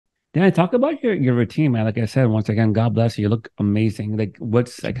Yeah, talk about your routine, man. Like I said, once again, God bless you. You look amazing. Like,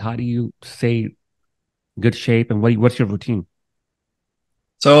 what's like? How do you stay good shape, and what's your routine?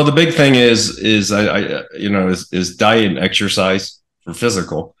 So the big thing is is diet and exercise for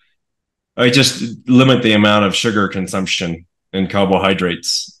physical. I just limit the amount of sugar consumption and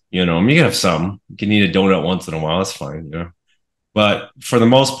carbohydrates. I mean, you can have some. You can eat a donut once in a while. That's fine. But for the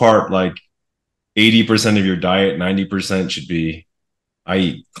most part, like 80% of your diet, 90% should be I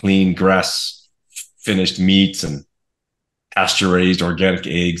eat clean grass finished meats and pasture raised organic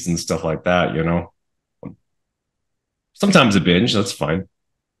eggs and stuff like that. Sometimes a binge, that's fine.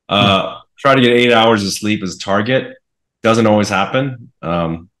 Yeah. Try to get 8 hours of sleep as a target. Doesn't always happen.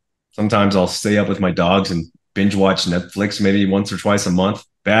 Sometimes I'll stay up with my dogs and binge watch Netflix maybe once or twice a month.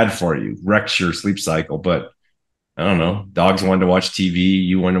 Bad for you, wrecks your sleep cycle. But I don't know. Dogs want to watch TV.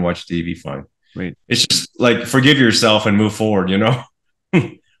 You want to watch TV. Fine. Great. It's just like forgive yourself and move forward.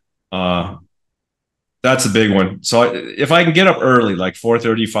 uh, that's a big one. So if I can get up early, like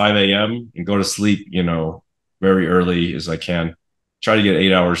 4:30, 5 a.m., and go to sleep, very early as I can, try to get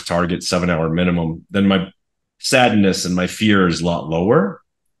 8 hours target, 7 hour minimum, then my sadness and my fear is a lot lower.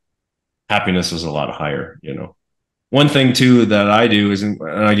 Happiness is a lot higher. One thing too that I do is, and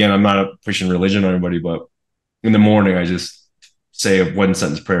again, I'm not pushing religion on anybody, but in the morning, I just say a one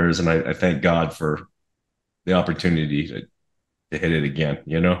sentence prayers and I thank God for the opportunity to hit it again.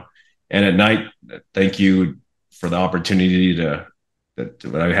 And at night, thank you for the opportunity that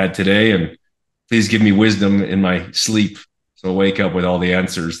what I had today, and please give me wisdom in my sleep, so I wake up with all the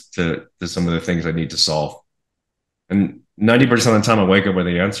answers to some of the things I need to solve. And 90% of the time, I wake up with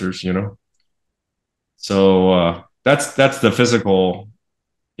the answers. So that's the physical,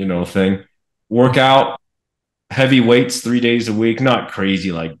 thing. Workout heavy weights 3 days a week, not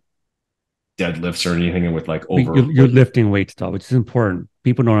crazy like deadlifts or anything with like But over you're like lifting weights, though, which is important.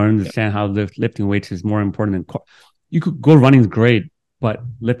 People don't understand how lifting weights is more important than you could go running is great, but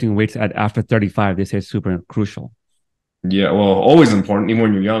lifting weights at after 35, they say is super crucial. yeah, well, always important. Even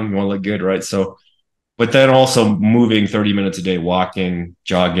when you're young, you want to look good, right? So, but then also moving 30 minutes a day, walking,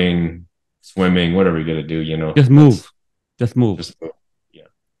 jogging, swimming, whatever you're gonna do. Just move. That's Just move. just yeah.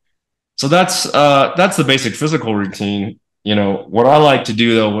 So that's the basic physical routine. What I like to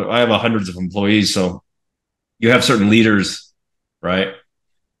do though, I have hundreds of employees, so you have certain leaders, right?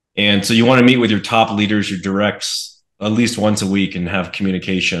 And so you want to meet with your top leaders, your directs, at least once a week and have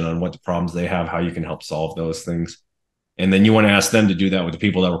communication on what the problems they have, how you can help solve those things. And then you want to ask them to do that with the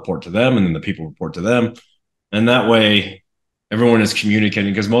people that report to them, and then the people report to them. And that way everyone is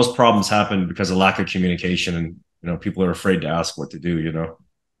communicating, because most problems happen because of lack of communication, and people are afraid to ask what to do.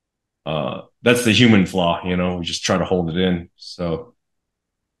 That's the human flaw. We just try to hold it in. So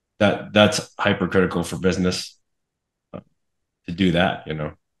that's hypercritical for business to do that.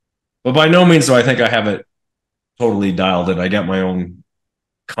 But by no means do I think I have it totally dialed in. I get my own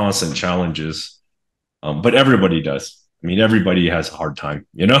constant challenges, but everybody does. I mean, everybody has a hard time.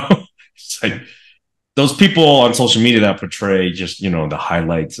 It's like those people on social media that portray just the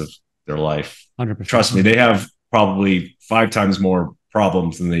highlights of their life. 100%. Trust me, they have probably 5 times more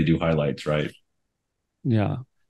problems than they do highlights, right? Yeah.